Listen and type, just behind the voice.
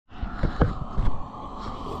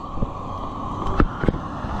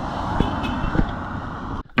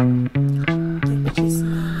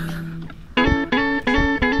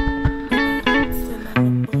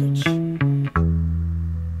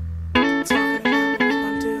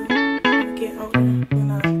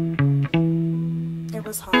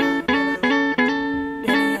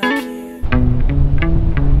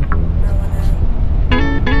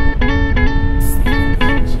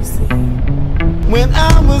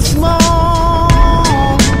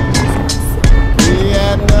small, we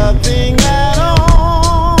had nothing at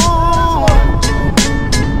all.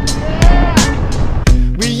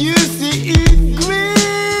 We used to eat grits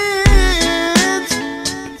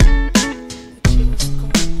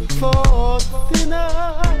for dinner.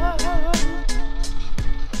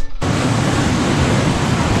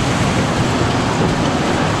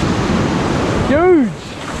 Huge!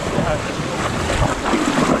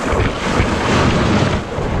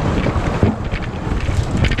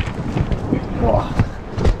 Oh,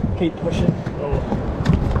 keep pushing. Oh.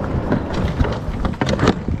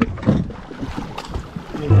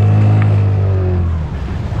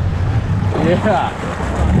 Yeah!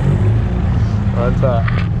 What's that?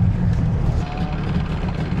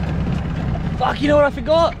 Fuck, you know what I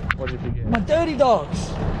forgot? What did you forget? My dirty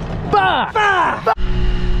dogs! Bah! Bah! Bah!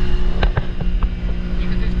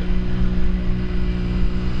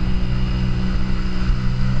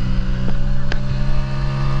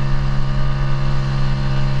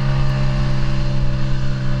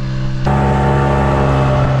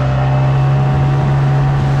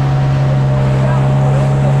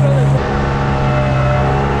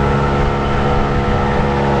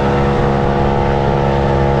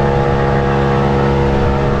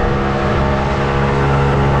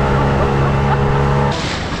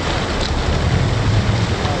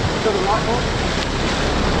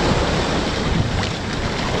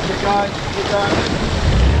 Keep going, keep going,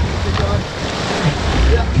 keep going.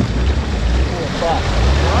 Yeah. Oh, fuck.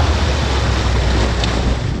 Alright?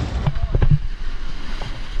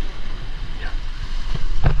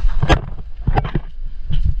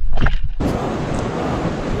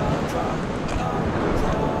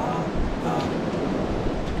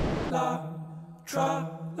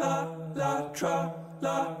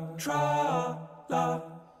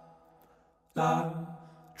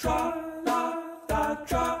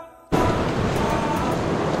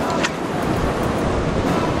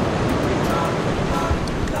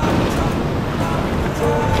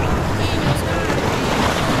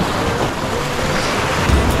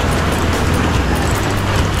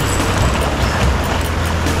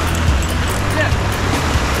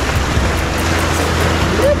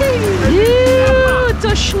 It's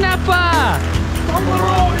a snapper!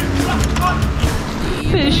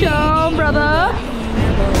 Fish on, brother!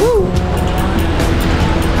 Woo.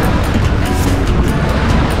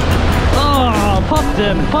 Oh, popped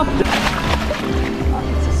him, popped him!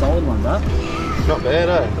 It's a solid one, bro. Not bad,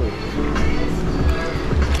 eh?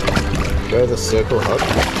 Go the circle hug. Yeah,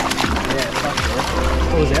 fuck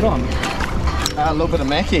yeah. What was that on? A little bit of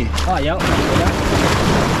Mackie. Oh, yeah.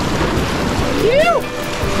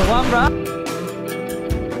 That's the one, bro.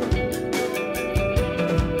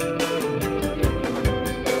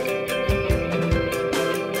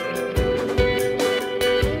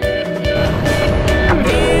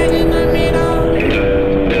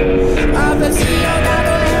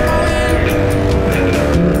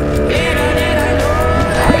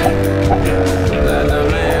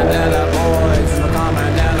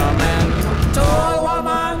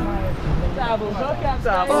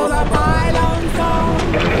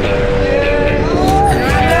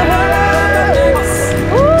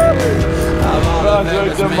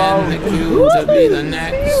 To be the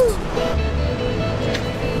next.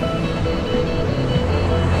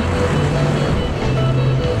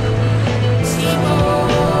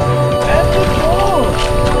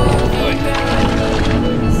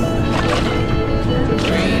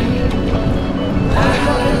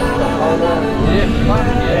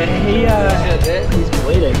 He's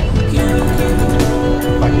bleeding.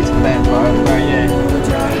 Like he's bad, bro. Oh, yeah.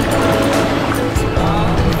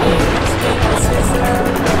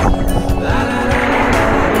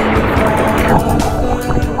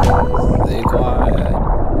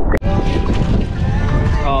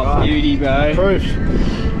 Oh, beauty, bro. Proof.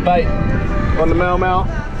 Bait. On the mau.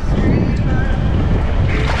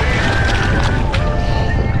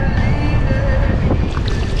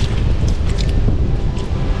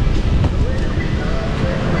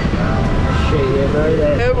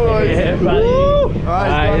 Yeah, boys. Yeah, buddy.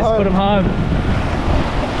 Alright, let's put him home.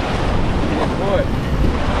 Yeah, boy.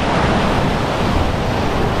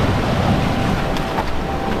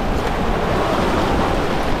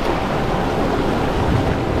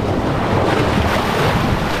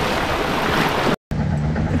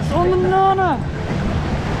 It's on the nana.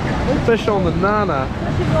 Fish on the nana.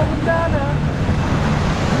 Fishing on the nana.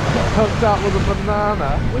 Hooked up with a banana.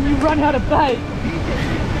 When you run out of bait.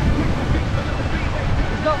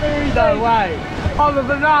 It's not very easy. No way. On the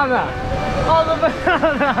banana. On the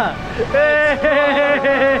banana. Hey.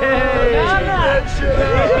 Banana. That shit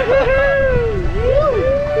up.